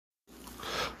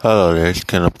Hello there, it's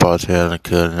Kendall Parts here on the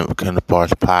Kendall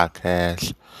Parts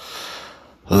podcast.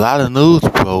 A lot of news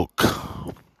broke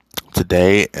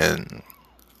today, and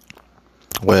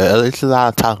well, it's a lot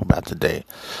of talking about today.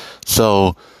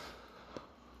 So,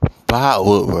 Bob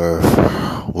Woodward,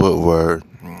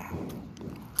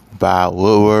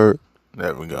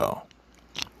 there we go.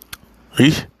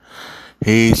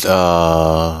 He's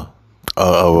a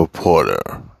reporter.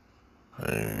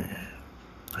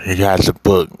 He has a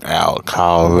book out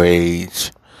called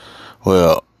Rage.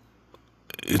 Well,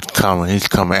 he's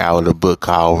coming out with a book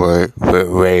called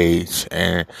Rage,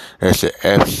 and there's an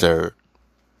excerpt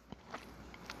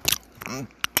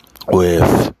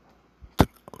with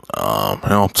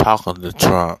him talking to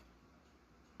Trump.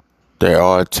 There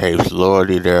are tapes,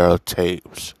 Lordy, there are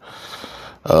tapes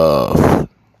of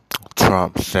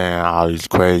Trump saying all these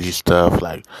crazy stuff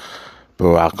like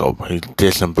he's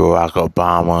dissing Barack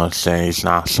Obama, saying he's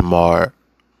not smart,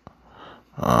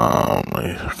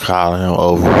 calling him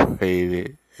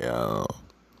overrated,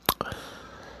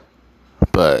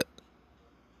 but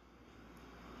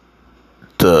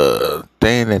the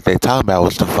thing that they talked about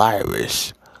was the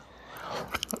virus,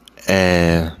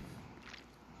 and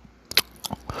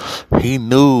he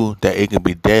knew that it could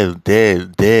be deadly.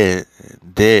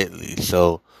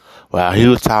 So while he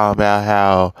was talking about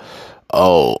how,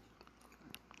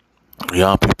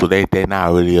 young people they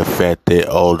not really affected,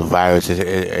 the virus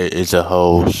is a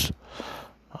hoax,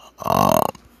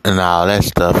 and all that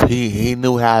stuff. He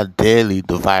knew how deadly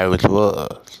the virus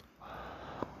was,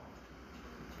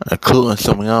 including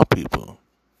some young people.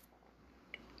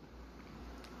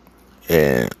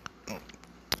 And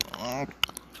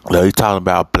he talking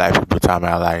about black people, talking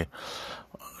about like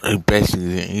he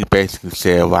basically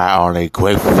said, why aren't they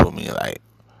grateful for me? Like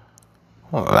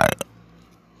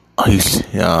he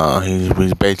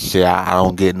basically said, I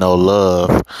don't get no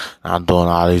love. I'm doing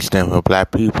all these things for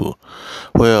black people.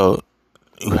 Well,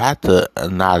 you have to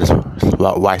acknowledge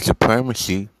white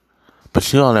supremacy,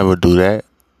 but you don't ever do that.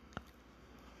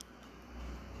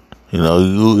 You know,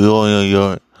 you and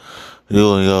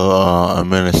your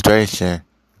administration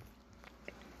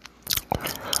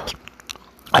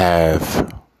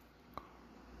have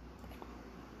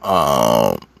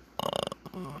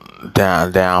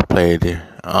downplayed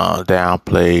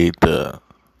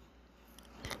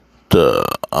the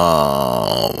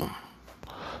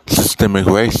systemic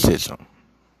racism.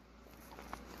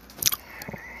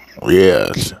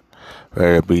 Yes,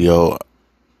 whether it be your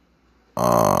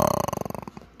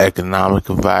economic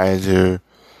advisor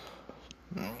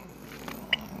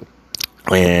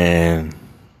and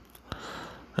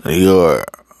your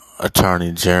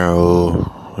attorney general,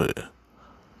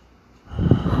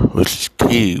 which is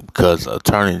key because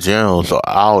attorney generals are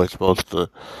always supposed to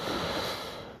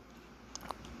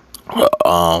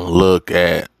look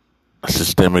at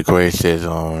systemic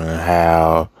racism and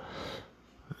how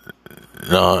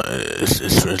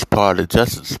it's part of the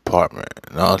Justice Department.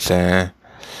 You know what I'm saying?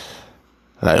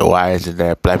 Like, why is it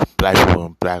that black people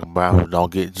and black and brown people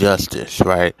don't get justice,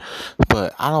 right?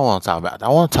 But I don't want to talk about that. I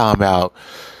want to talk about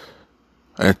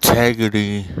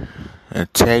integrity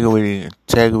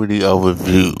over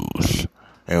views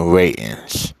and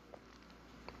ratings.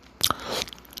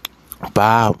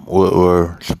 Bob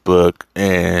Woodward's book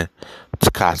and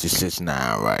Tekashi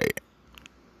 6ix9ine, right?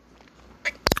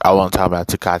 I want to talk about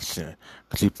Tekashi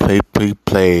because he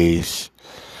plays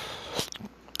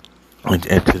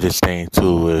into this thing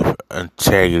too with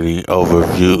integrity over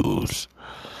views.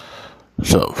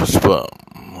 So, it's about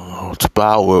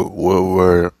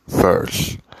Woodward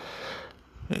first.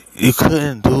 You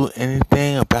couldn't do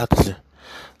anything about this.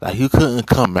 Like, you couldn't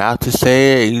come out to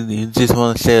say it. You just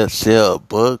want to sell a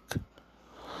book.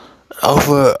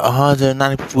 Over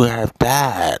 190 people have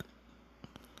died.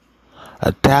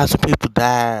 1,000 people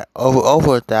died. Over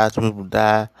 1,000 people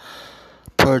die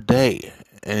per day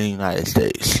in the United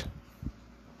States.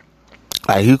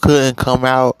 Like, you couldn't come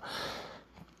out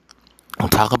and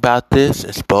talk about this,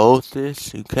 expose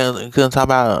this. You couldn't talk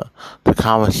about the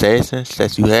conversations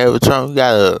that you had with Trump. You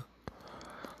gotta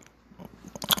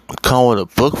come with a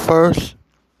book first.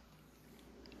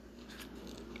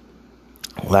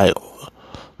 Like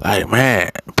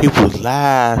man, people's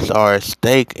lives are at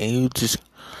stake, and you just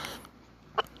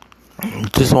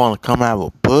want to come out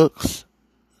with books.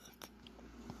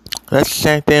 That's the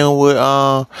same thing with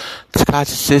Tekashi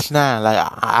 6ix9ine. Like,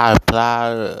 I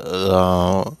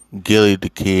applaud Gilly the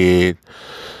Kid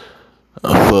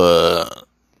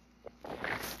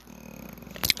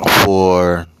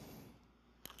for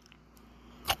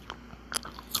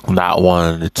not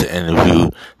wanting to interview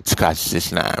Tekashi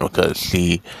 6ix9ine because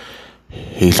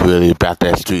he's really about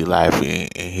that street life, and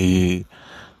he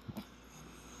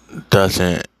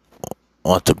doesn't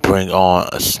want to bring on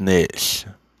a snitch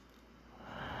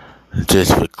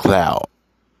just for clout.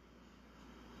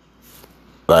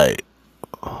 Like,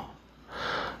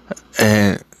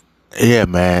 and yeah,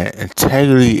 man,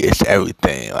 integrity is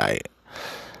everything. Like,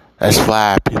 that's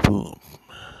why people,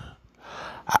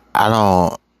 I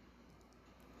don't,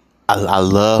 I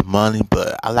love money,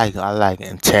 but I like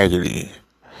integrity.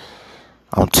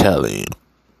 I'm telling you,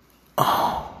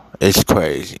 it's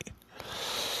crazy.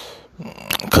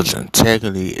 Cause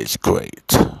integrity is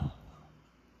great.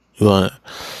 You want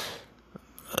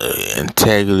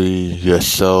integrity, your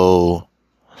soul,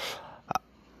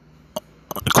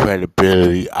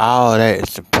 credibility, all that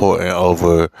is important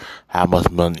over how much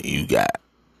money you got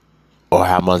or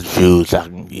how much views I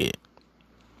can get.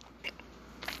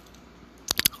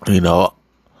 You know,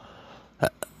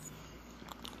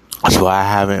 that's why I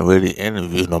haven't really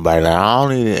interviewed nobody. Like, I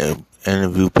don't need to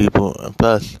interview people, and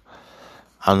plus,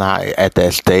 I'm not at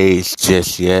that stage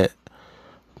just yet.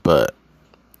 But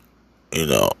you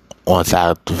know, once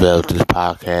I develop this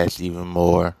podcast even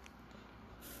more,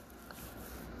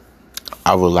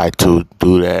 I would like to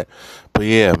do that. But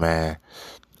yeah, man,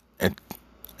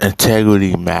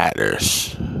 integrity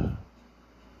matters.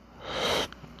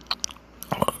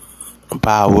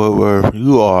 Bob Woodward,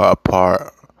 you are a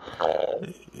part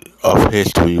of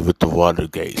history with the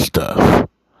Watergate stuff.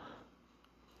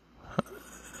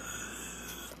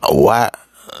 Why,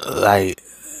 like,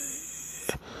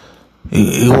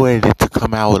 you waited to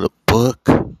come out with a book?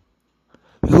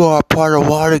 You are a part of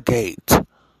Watergate.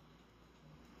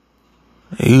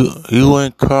 You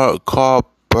and Carl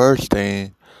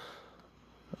Bernstein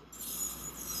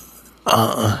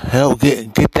help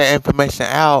get that information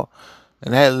out,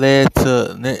 and that led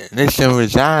to Nixon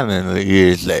resigning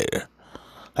years later.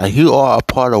 Like, you are a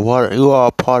part of you are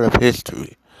a part of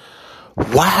history.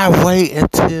 Why wait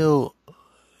until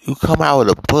you come out with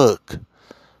a book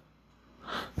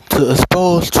to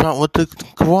expose Trump with the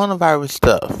coronavirus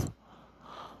stuff?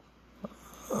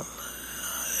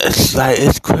 It's like,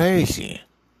 it's crazy.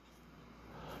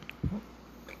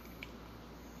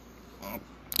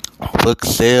 Book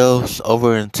sales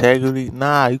over integrity?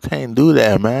 Nah, you can't do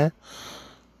that, man.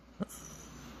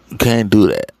 You can't do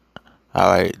that.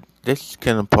 Alright, this is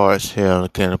Kenneth Parks here on the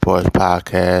Kenneth Parks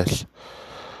Podcast.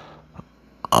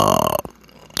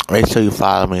 Make sure you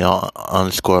follow me on _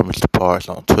 Mr. Parks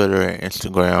on Twitter and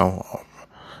Instagram.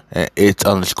 And it's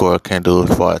 _ Kendall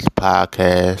as far as the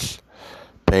podcast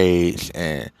page,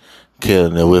 and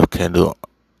Killing It with Kendall.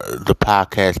 The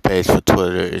podcast page for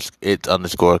Twitter is it's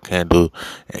 _ Kendall,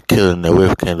 and Killing It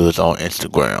with Kendall is on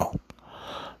Instagram.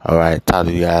 Alright, talk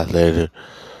to you guys later.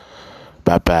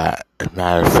 Bye bye. As a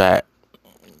matter of fact,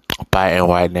 Biden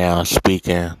right now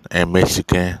speaking in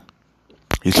Michigan.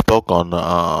 He spoke on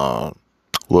the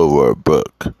Woodward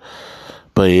book.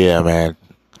 But yeah, man,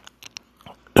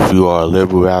 if you are a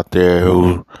liberal out there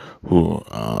who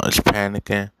is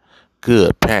panicking,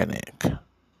 good, panic,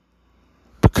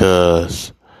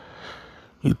 because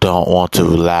you don't want to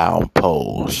rely on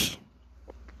polls,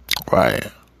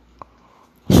 right?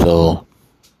 So,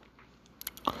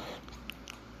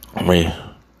 make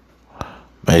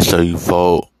sure you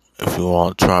vote if you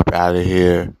want Trump out of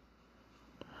here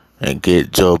and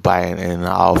get Joe Biden in the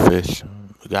office.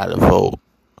 You gotta vote.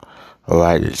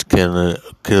 Alright, it's killing it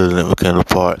with Kendall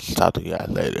Parks. Talk to you guys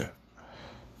later.